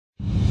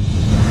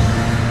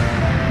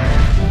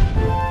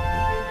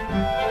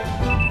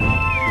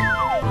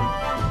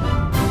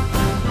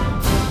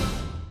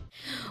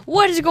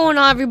What is going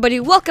on, everybody?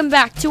 Welcome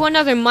back to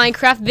another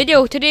Minecraft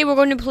video. Today we're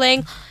going to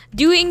be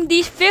doing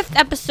the 5th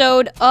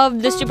episode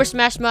of the Super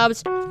Smash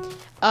Mobs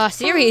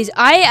series.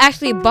 I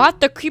actually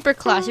bought the Creeper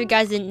class. If you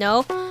guys didn't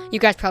know, you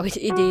guys probably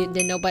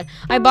didn't know, but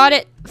I bought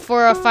it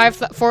for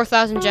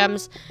 4,000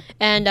 gems,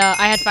 and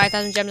I had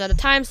 5,000 gems at the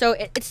time. So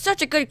it's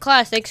such a good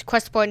class. Thanks,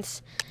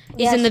 Questpoints.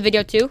 He's in the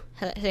video too.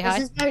 Say hi.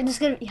 This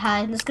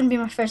is gonna be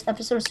my first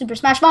episode of Super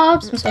Smash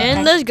Mobs.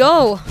 And let's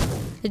go.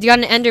 You got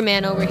an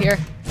Enderman over here.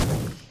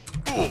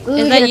 Ooh,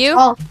 is that you?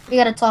 We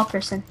got a tall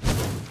person.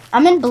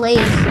 I'm in Blaze.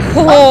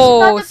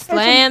 Oh,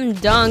 slam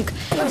dunk,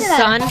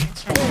 son.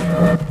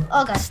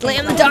 Oh god.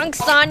 Slam dunk,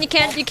 son. You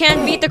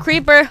can't beat the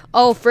creeper.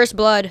 Oh, first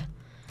blood.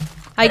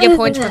 I get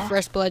points for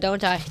first blood,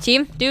 don't I?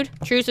 Team, dude,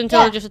 truce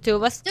until just the two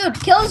of us. Dude,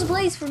 kill his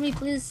Blaze for me,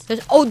 please.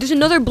 There's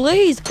another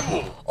Blaze.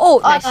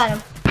 Oh, nice. I got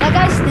him. That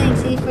guy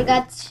stinks.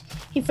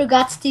 He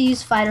forgot to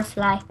use fight or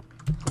fly.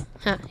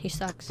 Huh, he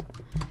sucks.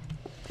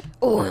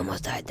 Oh, I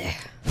almost died there.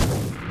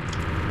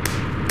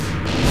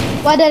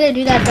 Why did I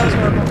do that? That was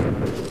horrible.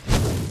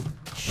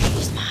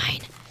 She's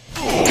mine.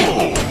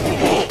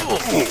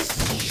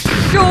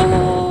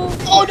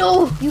 Oh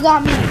no, you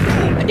got me.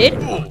 I did?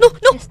 No,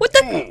 what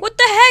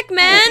the heck,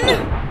 man?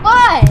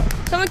 What?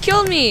 Someone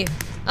killed me.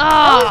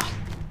 Ah.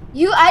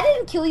 I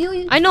didn't kill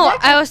you. I know,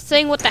 I was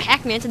saying what the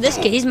heck, man, to this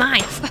kid. He's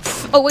mine.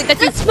 Oh wait,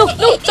 that's it. No,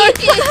 sorry.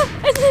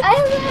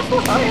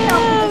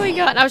 Oh my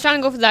god, I was trying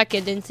to go for that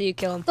kid, didn't see you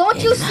kill him.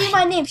 Don't you see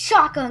my name,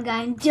 Shotgun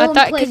Guy, and Dylan? I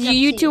thought because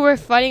you two were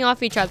fighting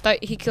off each other, I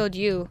thought he killed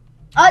you.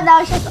 Oh, no,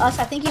 it's just us.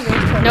 I think he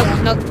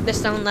raised Nope,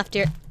 there's someone left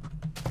here.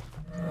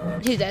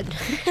 He's dead.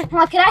 Come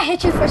on, can I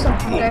hit you for some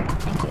hunger?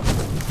 Thank you.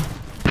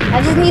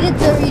 I just needed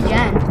to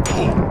regen.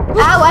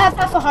 Ow, I have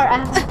half a heart.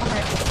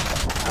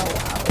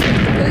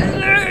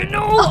 No!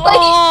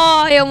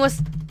 Oh, I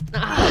almost...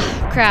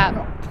 crap.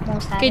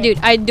 Okay, dude,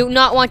 I do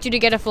not want you to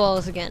get a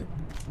flawless again.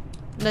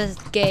 That's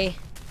gay.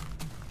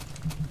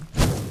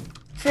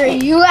 For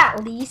you,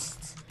 at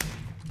least.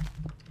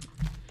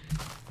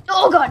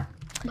 Oh, God.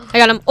 I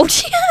got him. Oh,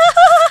 he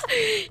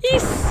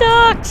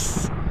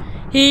sucks.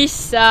 He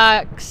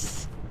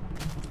sucks.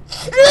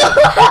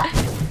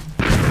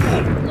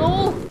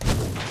 No.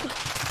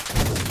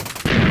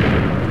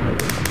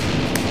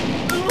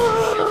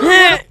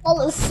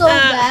 Oh, it's so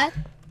bad.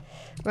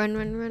 Run.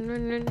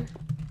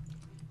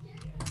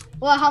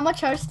 Well, how much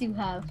hearts do you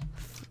have?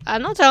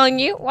 I'm not telling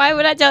you. Why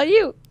would I tell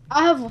you?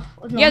 I have... No,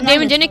 you have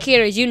damage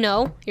indicators, you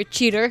know. You're a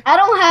cheater. I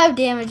don't have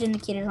damage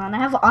indicators on. I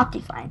have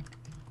Optifine.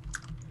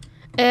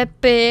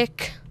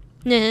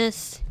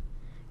 Epicness.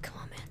 Come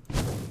on, man.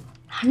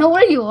 I know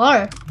where you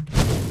are.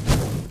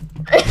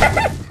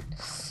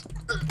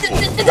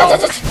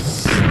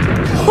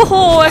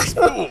 Oh,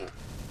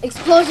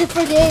 Explosion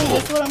for days.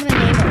 That's what I'm gonna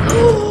name it.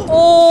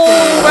 Oh,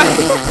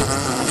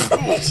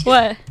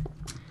 what?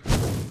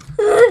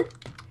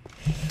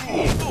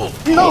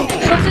 No,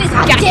 please.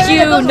 Got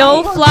you.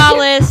 No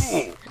flawless.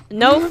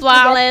 No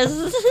flawless.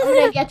 I'm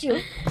gonna get you.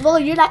 Well,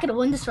 you're not gonna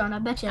win this round. I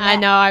bet you. I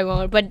know I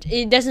won't, but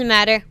it doesn't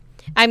matter.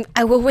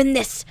 I will win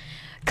this.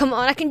 Come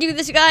on, I can do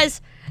this,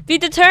 guys. Be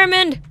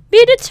determined.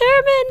 Be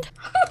determined.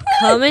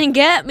 Come and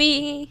get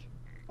me.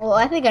 Well,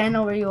 I think I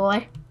know where you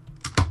are.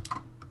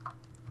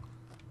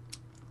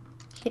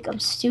 I think I'm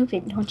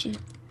stupid, don't you?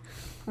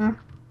 Huh?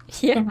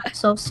 Yeah. I'm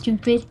so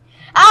stupid.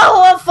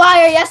 Ow, on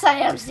fire! Yes,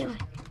 I am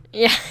stupid.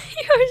 Yeah,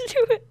 you are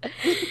stupid.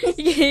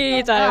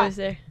 You thought I was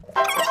there.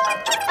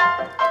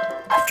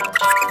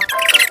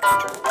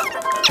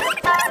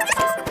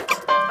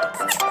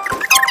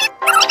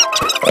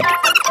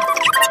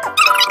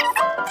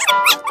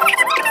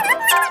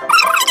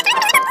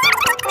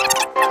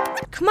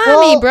 Come on,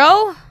 me,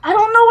 bro. I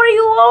don't know where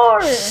you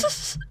are.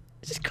 Just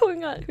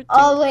going on.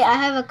 Oh wait, I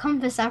have a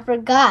compass. I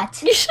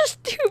forgot. You're so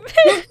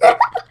stupid.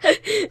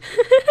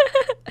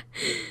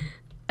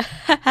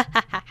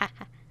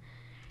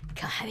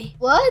 Come on, me.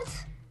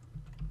 What?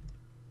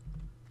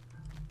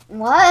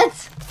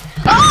 What?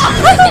 Oh!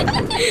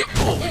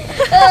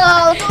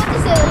 Oh,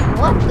 don't say like,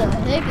 what the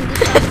heck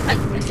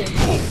is this?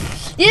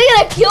 You're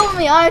gonna kill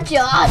me, aren't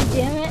you? Oh,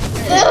 damn it!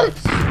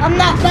 I'm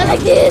not done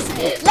like this.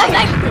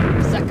 Like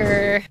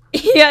sucker.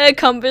 You had a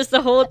compass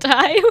the whole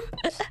time.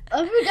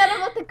 I forgot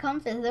about the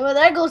compass. Well,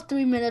 there goes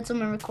 3 minutes of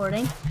my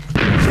recording.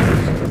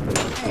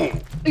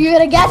 You're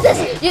gonna get this.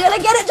 You're gonna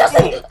get it,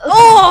 Justin.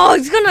 Oh,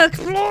 it's gonna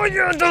explode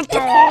you,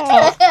 Justin.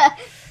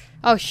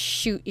 Oh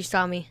shoot! You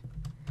saw me.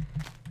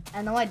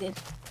 I know I did.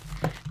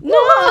 No,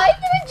 I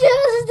did,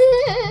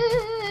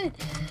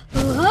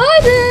 Justin. I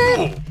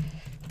did.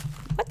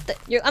 What the?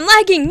 I'm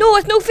lagging. No,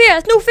 it's no fair.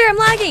 It's no fair. I'm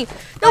lagging.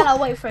 No, I'll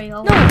wait for you.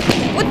 No.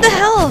 What the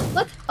hell?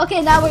 Look.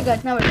 Okay, now we're good.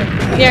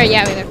 There,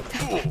 yeah, we're there.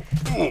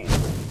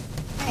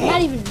 I'm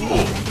not even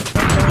moving.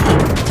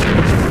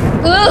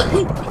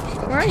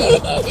 Where are you?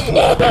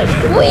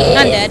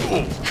 I'm dead.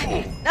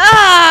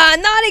 Ah,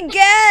 not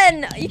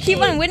again! You keep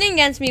on winning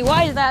against me.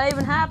 Why is that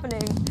even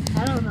happening?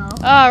 I don't know.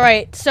 All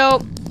right,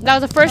 so that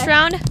was the first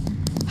round.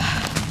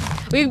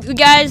 We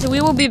guys, we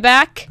will be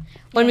back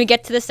when we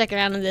get to the second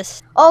round of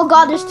this. Oh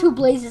god, there's 2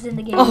 blazes in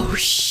the game. Oh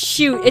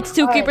shoot, it's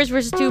 2 creepers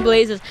versus 2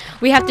 blazes.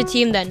 We have to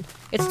team then.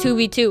 It's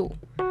 2v2.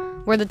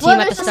 We're the team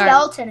at the start. There's a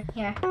skeleton in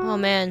here. Oh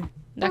man,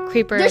 that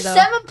creeper There's though.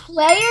 7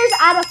 players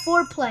out of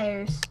 4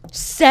 players.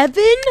 7?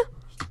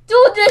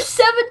 Dude, there's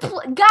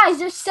 7 guys,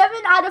 there's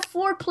 7 out of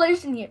 4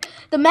 players in here.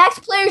 The max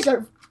players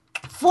are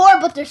 4,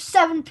 but there's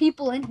 7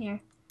 people in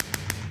here.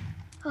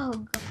 Oh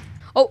god.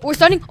 Oh, we're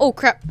starting. Oh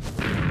crap.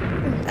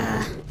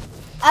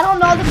 I don't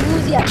know the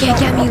moves yet. Can't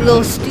get me,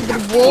 little stupid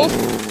wolf.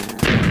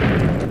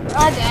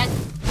 I'm dead.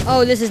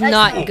 Oh, this is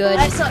not good.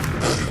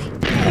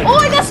 Oh,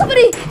 I got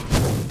somebody.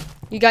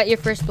 You got your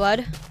first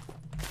blood?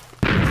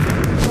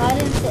 Why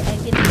didn't I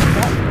get the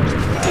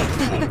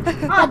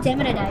blood? Oh, damn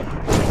it, I died.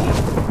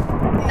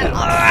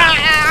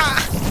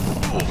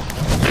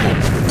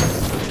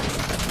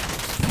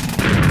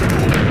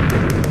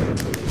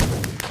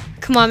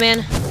 Come on,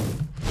 man.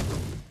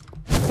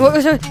 What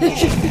was that?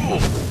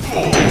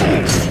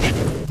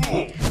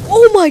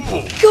 Oh my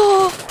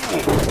god!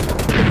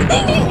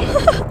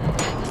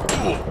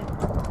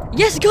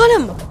 Yes, got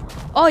him!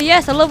 Oh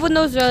yes, I love when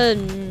those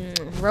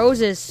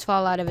roses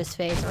fall out of his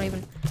face. I don't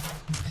even.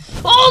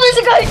 Oh, there's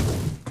a guy!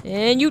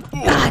 And you,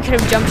 I could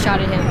have jump shot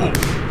at him.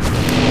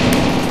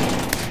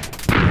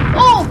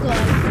 Oh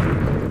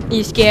god! Are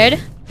you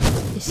scared?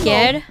 You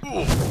scared?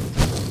 No.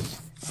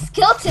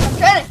 Skeleton, I'm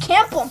trying to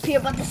camp up here,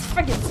 but this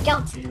freaking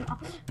skeleton.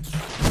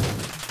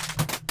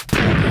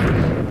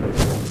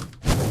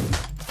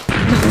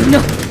 No.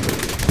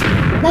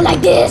 Not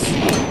like this!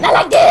 Not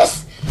like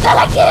this! Not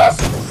like this!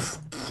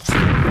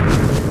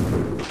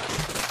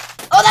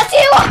 Oh, that's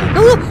you!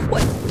 No,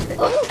 what?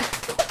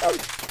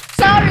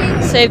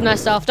 Sorry. Saved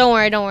myself. Don't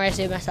worry, I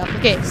saved myself.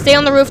 Okay, stay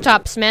on the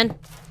rooftops, man.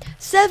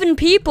 7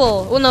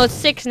 people. Well, no, it's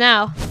 6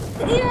 now.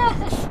 Yeah.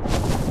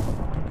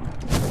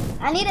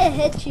 I need to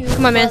hit you.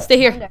 Come on, man, stay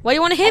here. Hunger. Why do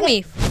you want to hit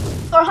me?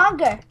 For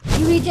hunger.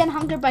 You regen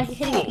hunger by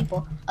hitting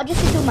people. I'll just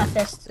hit you with my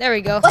fist. There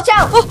we go. Watch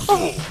out!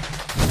 Oh.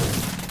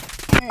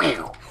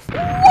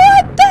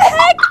 What the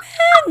heck,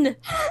 man?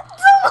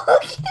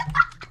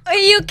 Are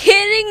you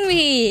kidding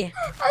me?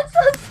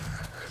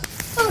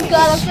 Oh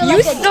god, I feel You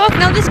like suck.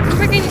 Now this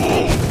freaking.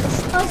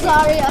 I'm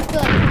sorry, I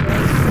feel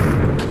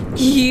like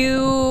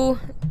You.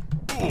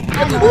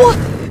 What?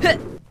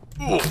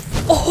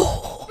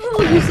 Oh.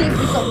 Oh, you saved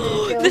me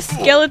something. The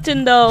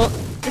skeleton, though.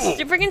 This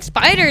freaking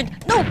spider.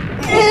 No.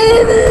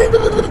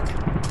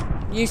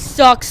 You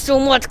suck so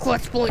much,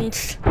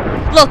 Questpoints.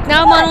 Look,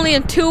 now I'm only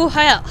in 2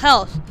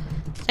 health.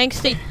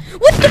 Thanks to.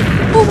 What the?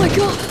 Oh my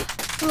god.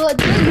 Oh,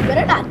 dude, you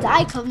better not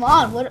die. Come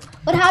on. What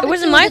happened? It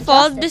wasn't my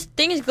fault. This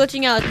thing is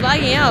glitching out. It's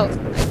lagging out.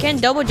 I can't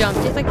double jump.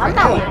 It's like I'm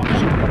not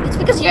lagging. It's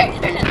because your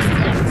internet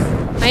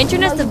sucks. my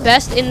internet's the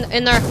best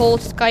in our whole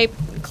Skype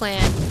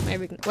clan,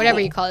 whatever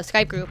you call it,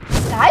 Skype group.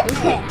 Skype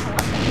clan.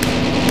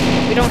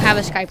 We don't have a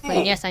Skype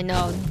clan. Yes, I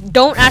know.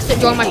 Don't ask to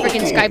join my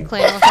freaking Skype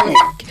clan.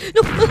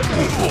 No.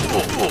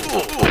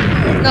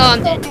 No,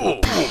 I'm dead.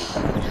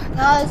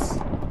 Guys.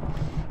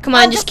 Come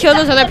on, just kill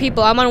those other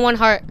people. I'm on 1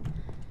 heart.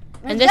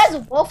 And this guy's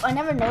a wolf. I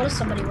never noticed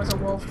somebody was a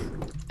wolf.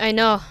 I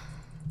know.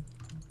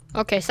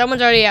 Okay,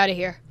 someone's already out of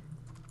here.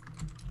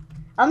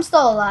 I'm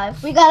still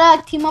alive. We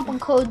gotta team up on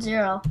code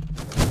 0.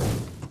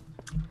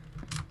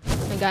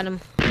 I got him.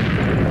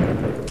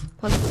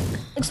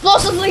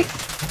 Explosively!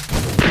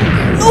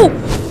 No!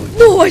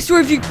 No, I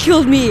swear if you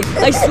killed me.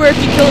 I swear if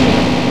you killed me.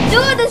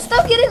 Dude, then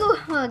stop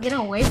getting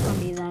away from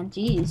me then.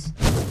 Jeez.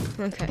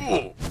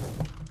 Okay.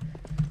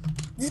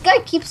 This guy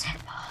keeps...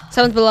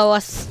 Someone's below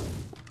us.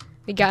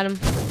 We got him.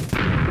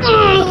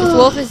 This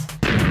wolf is...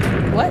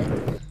 What?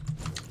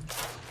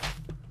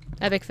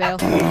 Epic fail.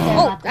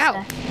 Oh,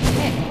 ow.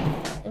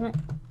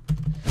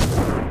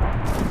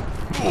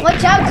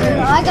 Watch out, dude.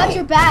 I got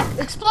your back.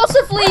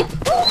 Explosive leap.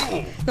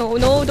 No,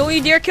 no, don't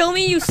you dare kill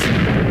me, you... Boost,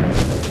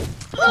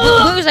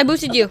 I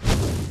boosted you.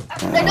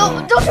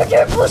 No, don't you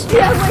dare boost me.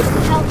 I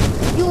wasted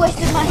health. You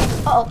wasted my...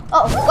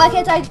 Uh-oh. Why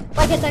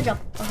can't I jump?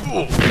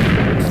 Okay.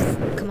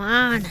 Come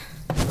on.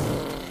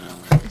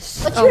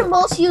 What's your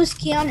most used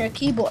key on your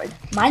keyboard?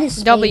 Mine is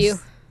space. W.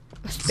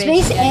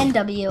 Space and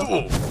W.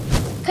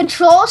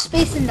 Control,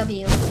 space, and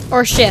W.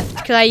 Or shift,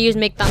 because I use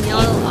make thumbnail.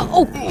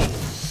 Oh!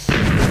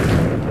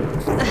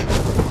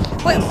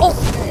 Wait, oh!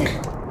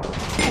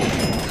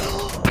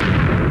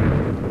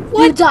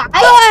 What You died?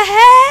 the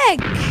heck?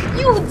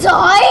 You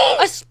died?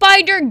 A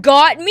spider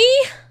got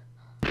me?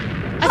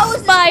 How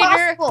is this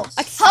possible?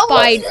 A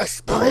spider.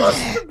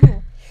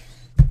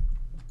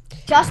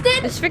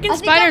 Justin? This freaking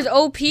spider's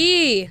OP.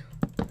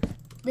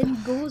 Then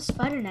go with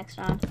spider next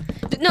round.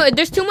 No,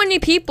 there's too many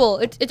people.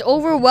 It's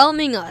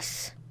overwhelming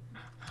us.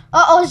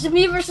 Uh-oh, it's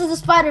me versus the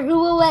spider. Who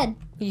will win?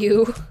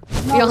 You.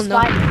 No, We all the know.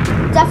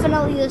 spider.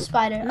 Definitely the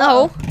spider.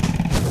 No.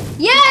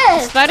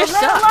 Yes! Spider I've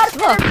met a lot sucks. of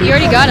Look, better you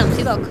already people. got him.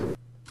 See, look.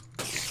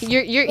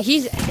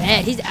 He's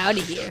dead. He's out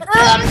of here.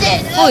 I'm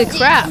dead. Holy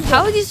crap!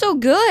 How is he so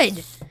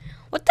good?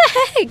 What the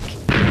heck?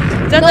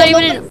 Is that not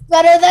even in...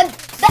 better than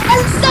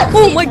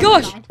Oh my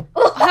gosh!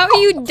 How are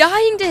you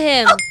dying to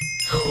him?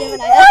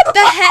 What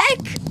the heck?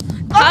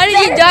 How did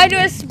you die to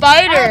a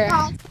spider?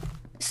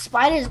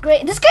 spider is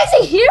great. This guy's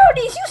a hero and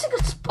he's using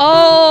a spider.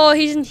 Oh,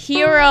 he's a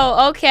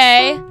hero.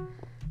 Okay.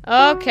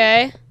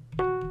 Okay.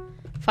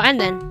 Fine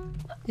then.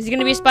 Is he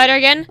gonna be a spider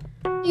again?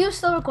 Are you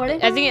still recording?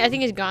 I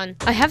think he's gone.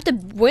 I have to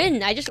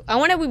win. I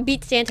want to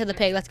beat Santa the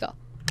pig. Let's go.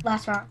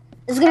 Last round.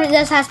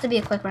 This has to be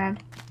a quick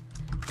round.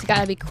 It's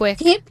gotta be quick.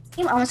 Team,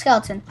 I'm a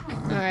skeleton.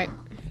 All right.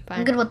 Fine.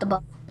 I'm good with the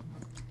bug.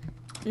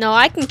 No,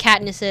 I can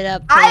Katniss it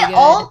up pretty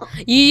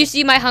good. You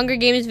see my Hunger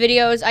Games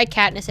videos? I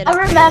Katniss it up.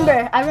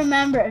 I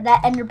remember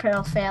that Ender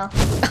Pearl fail.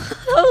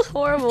 That was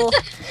horrible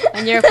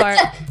on your part.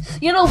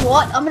 You know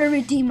what? I'm gonna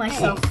redeem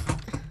myself.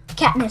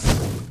 Katniss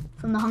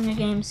from the Hunger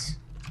Games.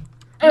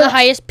 The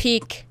highest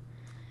peak.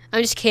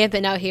 I'm just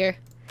camping out here.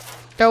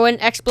 Throwing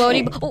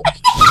exploding. Oh.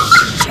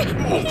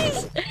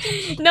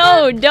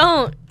 No,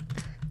 don't.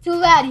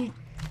 Too bad you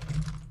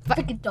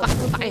freaking don't.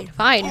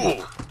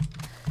 Fine.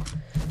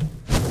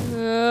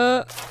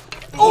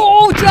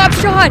 Oh, drop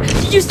shot!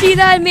 Did you see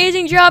that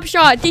amazing drop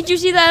shot? Did you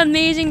see that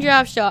amazing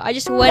drop shot? I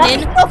just went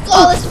in. That's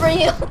flawless for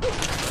you.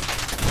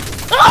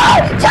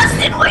 Oh,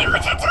 Justin, what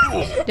would you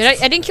do?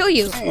 I didn't kill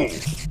you.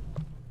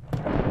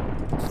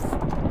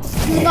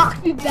 You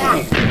knocked me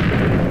back.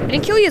 I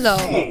didn't kill you though.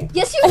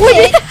 Yes, you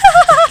did.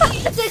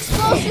 It's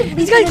explosive.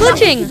 This guy's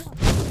glitching.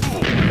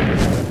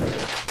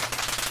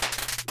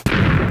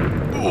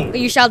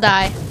 You shall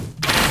die.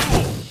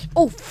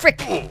 Oh,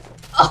 frick.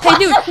 Oh, Hey,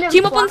 dude,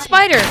 team up on the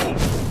spider.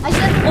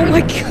 Oh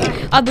my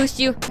god. I'll boost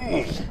you.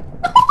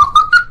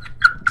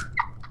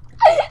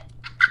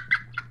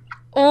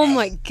 Oh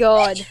my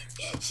god.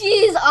 She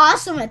is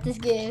awesome at this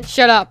game.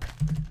 Shut up.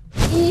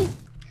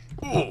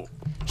 I'm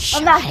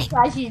not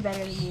surprised she's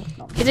better than me.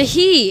 It's a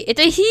he. It's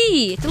a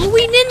he. It's a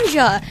Louis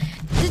Ninja.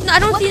 I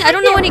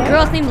don't know any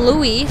girls named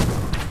Louis.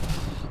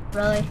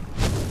 Really?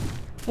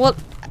 Well,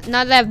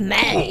 not that I've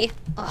met any.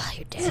 Oh,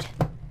 you're dead.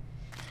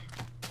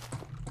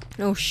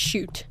 Oh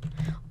shoot.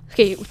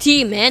 Okay,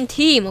 team, man,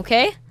 team.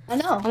 Okay. I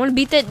know. I want to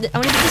beat that. I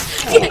want to beat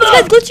this. This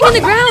guy's glitching in the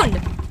ground.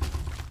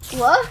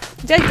 What?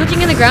 This guy's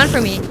glitching in the ground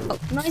for me. Oh.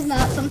 No, he's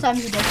not.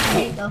 Sometimes he does for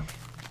me, though.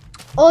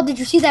 Oh, did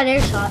you see that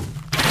air shot?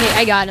 Okay,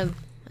 I got him.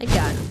 I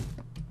got him.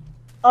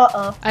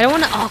 Uh-oh. I don't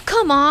want to. Oh,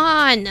 come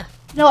on.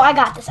 No, I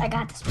got this. I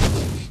got this.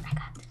 I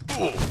got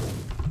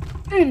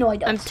this. No, I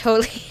don't. I'm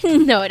totally.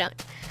 No, I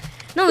don't.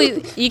 No,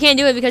 you can't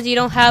do it because you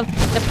don't have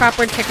the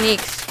proper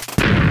techniques.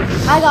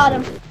 I got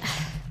him.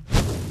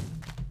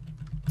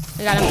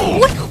 I got him.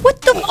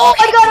 What the? Oh,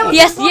 I got him.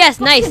 Yes,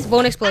 nice.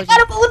 Bone explosion. I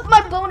got him with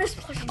my bone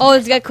explosion. Oh,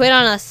 this guy quit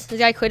on us.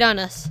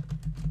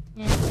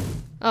 Yeah.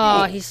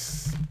 Oh,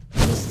 he's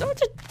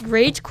such a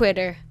rage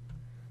quitter.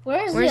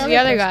 Where's the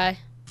other guy?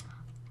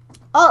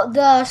 Oh,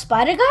 the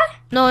spider guy?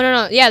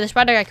 No. Yeah, the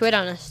spider guy quit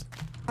on us.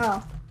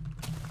 Oh.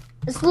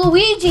 It's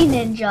Luigi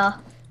Ninja.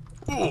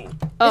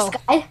 Oh. This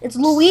guy, it's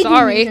Luigi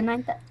Sorry.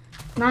 Ninja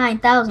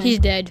 9000. He's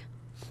dead.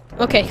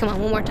 Okay, come on,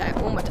 one more time.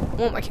 One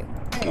more kill.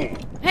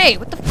 Hey,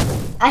 what the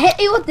I hit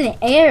you with an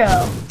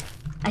arrow.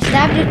 I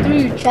stabbed you through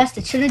your chest.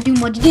 It shouldn't do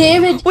much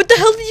damage. What the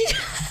hell did you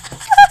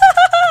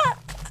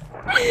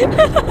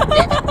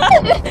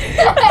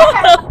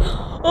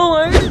Oh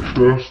my god.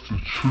 Chest,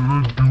 it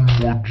shouldn't do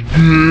much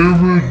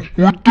damage.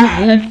 What the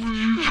hell did you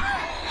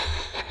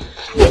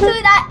You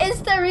do that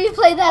instant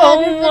replay that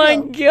Oh other my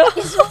video. god. I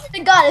swear to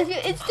God, if you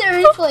instant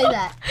replay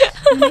that,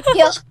 I'm gonna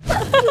kill.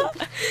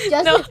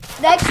 Justin, No.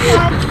 next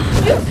time,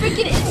 you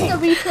freaking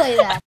instant replay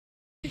that.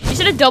 You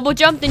should have double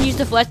jumped and used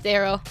the flex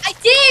arrow. I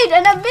did,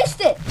 and I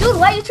missed it. Dude,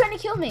 why are you trying to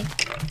kill me?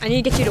 I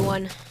need to get you to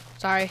 1.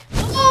 Sorry.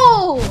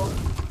 Oh!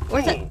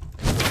 Where's it?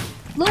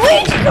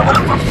 Luigi! What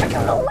the fuck is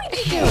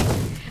Luigi?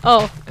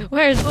 Oh,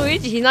 where's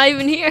Luigi? He's not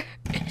even here.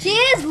 She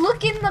is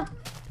looking the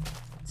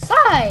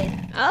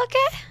side.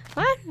 Okay,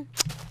 fine.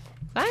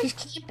 She's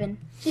camping.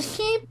 She's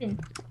camping.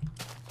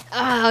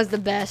 Ah, that was the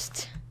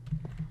best.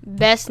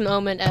 Best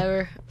moment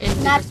ever in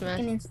Super Not Smash.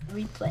 freaking instant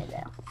replay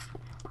though.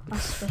 I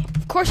swear.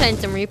 Of course I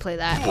instant replay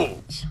that.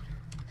 And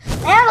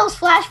those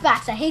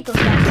flashbacks. I hate those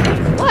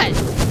flashbacks. What?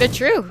 They're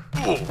true.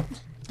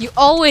 You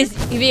always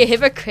be a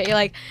hypocrite. You're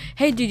like,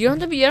 hey dude, you don't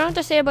have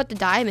to say about the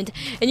diamond.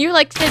 And you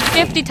like said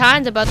 50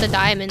 times about the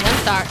diamond.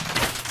 I'm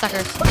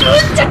suckers.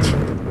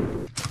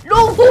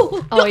 No!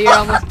 Oh,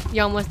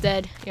 you're almost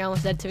dead. You're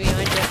almost dead to me,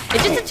 aren't you?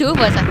 It's just the 2 of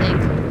us, I think.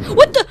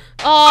 What the?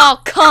 Oh,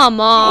 come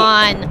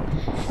on.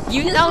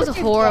 That was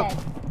horrible.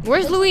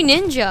 Where's Louis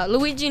Ninja?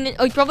 Luigi Ninja.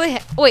 Oh, you probably.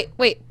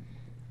 Wait.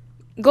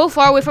 Go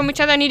far away from each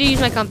other. I need to use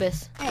my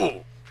compass.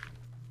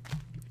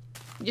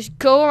 Just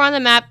go around the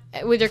map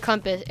with your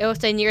compass. It will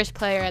say nearest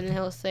player, and then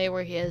he'll say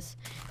where he is.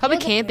 Probably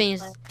camping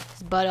his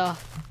butt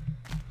off.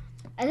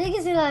 I think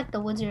it's in like the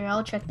woods area.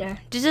 I'll check there.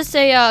 Does this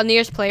say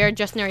nearest player,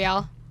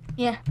 justinorial?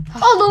 Yeah.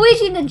 Oh,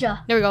 Luigi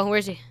Ninja. There we go. Where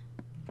is he?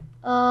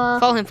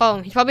 Follow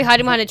him. He's probably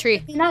hiding behind a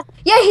tree. Yeah,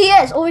 he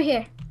is over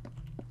here.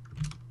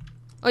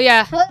 Oh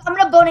yeah. I'm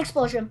gonna bone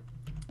explosion.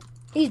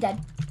 He's dead.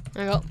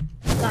 There we go.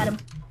 Got him.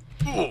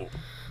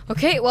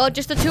 Okay, well,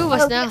 just the 2 of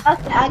us now.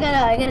 Okay,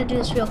 I gotta do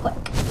this real quick.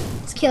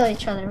 Let's kill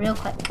each other real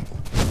quick.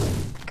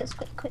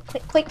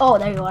 Quick. Oh,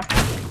 there you are.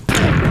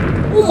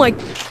 Oh my.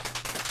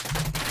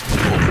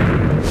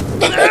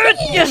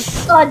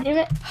 Yes! God damn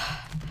it.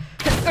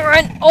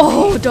 Run!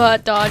 Oh,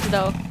 dodge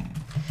though.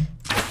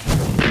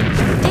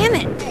 Damn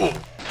it!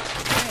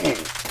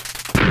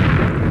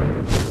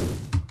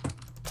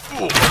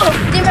 Oh,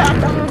 damn it. I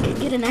thought I could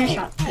get an air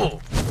shot.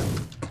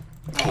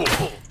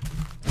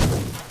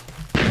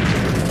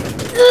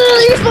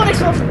 You're supposed to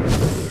explode.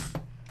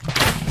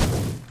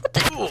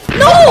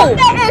 No!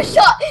 That air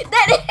shot.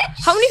 That air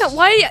shot. How many?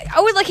 Why?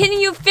 I was like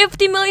hitting you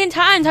 50 million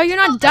times. How are you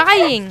not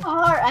dying?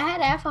 I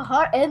had half a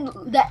heart and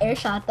that air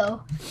shot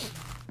though.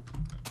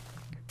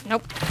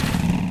 Nope.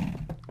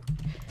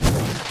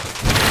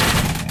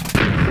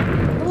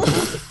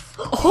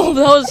 Oh,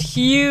 that was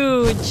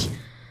huge.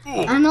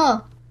 I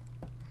know.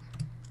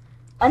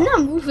 I'm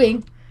not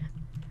moving.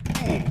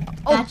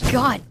 Oh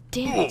God,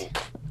 damn it.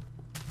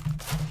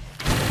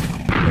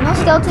 You know,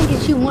 skeleton can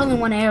shoot more than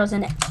one arrows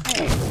in it.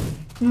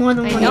 More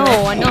than I one. know,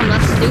 arrow. I'm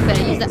not stupid.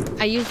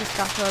 I used the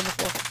stuff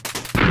before.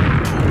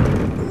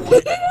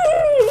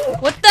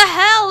 What the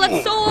hell?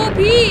 That's so OP!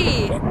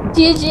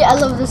 GG, I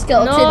love the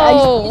skeleton. No, I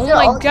oh use it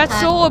all my the God,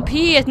 time. so OP.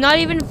 It's not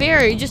even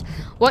fair. You just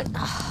what?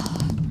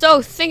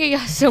 So thank you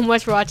guys so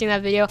much for watching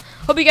that video.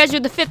 Hope you guys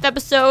enjoyed the 5th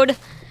episode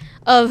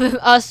of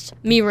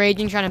me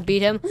raging trying to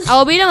beat him. I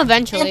will beat him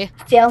eventually.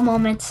 Fail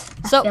moments.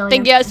 So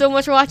thank you guys so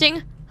much for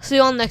watching. See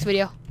you on the next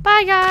video.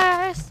 Bye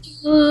guys.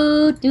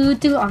 I'm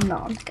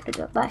not gonna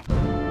do it. Bye.